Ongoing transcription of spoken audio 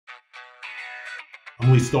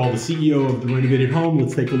I'm Lee Stahl, the CEO of the Renovated Home.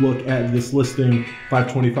 Let's take a look at this listing,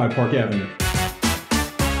 525 Park Avenue.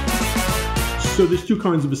 So there's two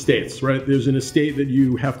kinds of estates, right? There's an estate that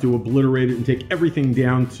you have to obliterate it and take everything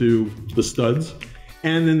down to the studs.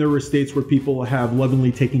 And then there are estates where people have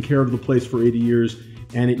lovingly taken care of the place for 80 years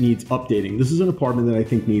and it needs updating. This is an apartment that I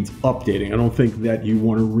think needs updating. I don't think that you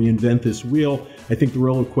want to reinvent this wheel. I think the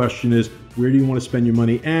real question is, where do you want to spend your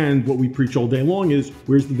money? And what we preach all day long is,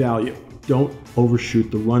 where's the value? Don't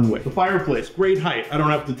overshoot the runway. The fireplace, great height. I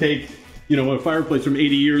don't have to take, a fireplace from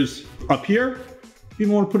 80 years up here. If you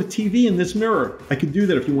want to put a TV in this mirror, I could do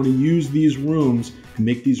that if you want to use these rooms and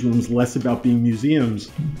make these rooms less about being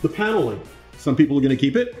museums. The paneling, some people are going to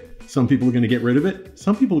keep it. Some people are going to get rid of it.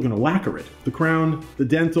 Some people are going to lacquer it. The crown, the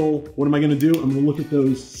dental, what am I going to do? I'm going to look at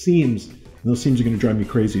those seams. And those seams are going to drive me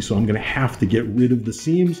crazy, so I'm going to have to get rid of the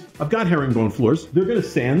seams. I've got herringbone floors. They're going to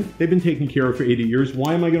sand. They've been taken care of for 80 years.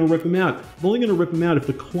 Why am I going to rip them out? I'm only going to rip them out if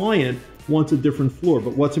the client wants a different floor.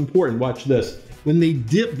 But what's important, watch this. When they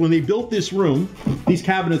built this room, these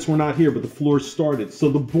cabinets were not here, but the floor started. So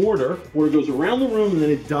the border goes around the room and then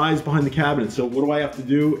it dies behind the cabinet. So what do I have to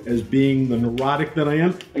do as being the neurotic that I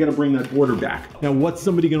am? I got to bring that border back. Now, what's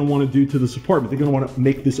somebody going to want to do to this apartment? They're going to want to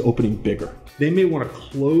make this opening bigger. They may want to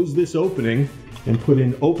close this opening and put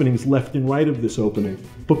in openings left and right of this opening,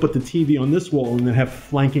 but put the TV on this wall and then have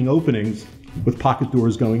flanking openings with pocket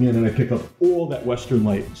doors going in, and I pick up all that western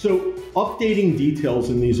light. So updating details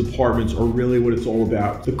in these apartments are really what it's all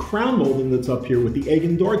about. The crown molding that's up here with the egg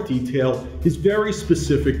and dart detail is very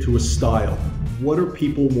specific to a style. What are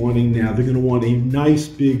people wanting now? They're gonna want a nice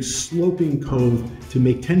big sloping cove to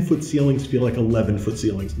make 10-foot ceilings feel like 11-foot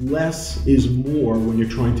ceilings. Less is more when you're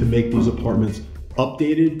trying to make these apartments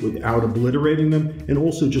updated without obliterating them, and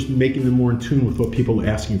also just making them more in tune with what people are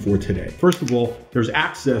asking for today. First of all, there's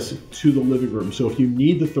access to the living room. So if you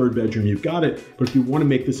need the third bedroom, you've got it. But if you want to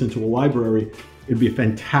make this into a library, it'd be a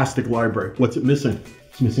fantastic library. What's it missing?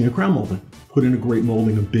 It's missing a crown molding. Put in a great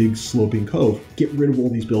molding, a big sloping cove. Get rid of all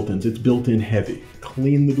these built-ins. It's built-in heavy.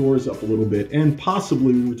 Clean the doors up a little bit. And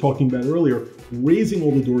possibly, we were talking about earlier, raising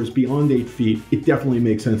all the doors beyond 8 feet. It definitely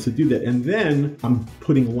makes sense to do that. And then I'm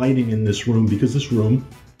putting lighting in this room because this room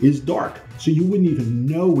is dark. So you wouldn't even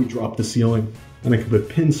know we dropped the ceiling. And I could put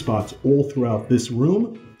pin spots all throughout this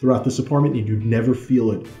room, throughout this apartment, and you'd never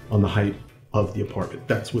feel it on the height of the apartment.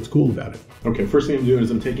 That's what's cool about it. Okay, first thing I'm doing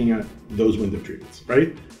is I'm taking out those window treatments,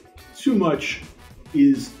 right? Too much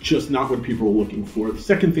is just not what people are looking for. The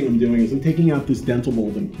second thing I'm doing is I'm taking out this dental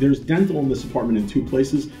molding. There's dental in this apartment in 2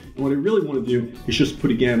 places. And what I really want to do is just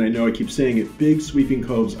put, again, I know I keep saying it, big sweeping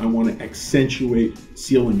coves. I want to accentuate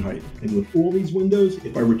ceiling height. And with all these windows,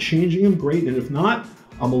 if I were changing them, great. And if not,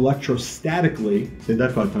 I'm electrostatically, say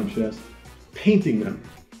that 5 times fast, painting them.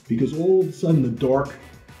 Because all of a sudden the dark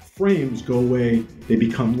frames go away, they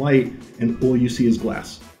become light, and all you see is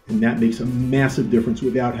glass. And that makes a massive difference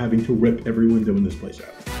without having to rip every window in this place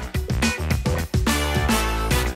out.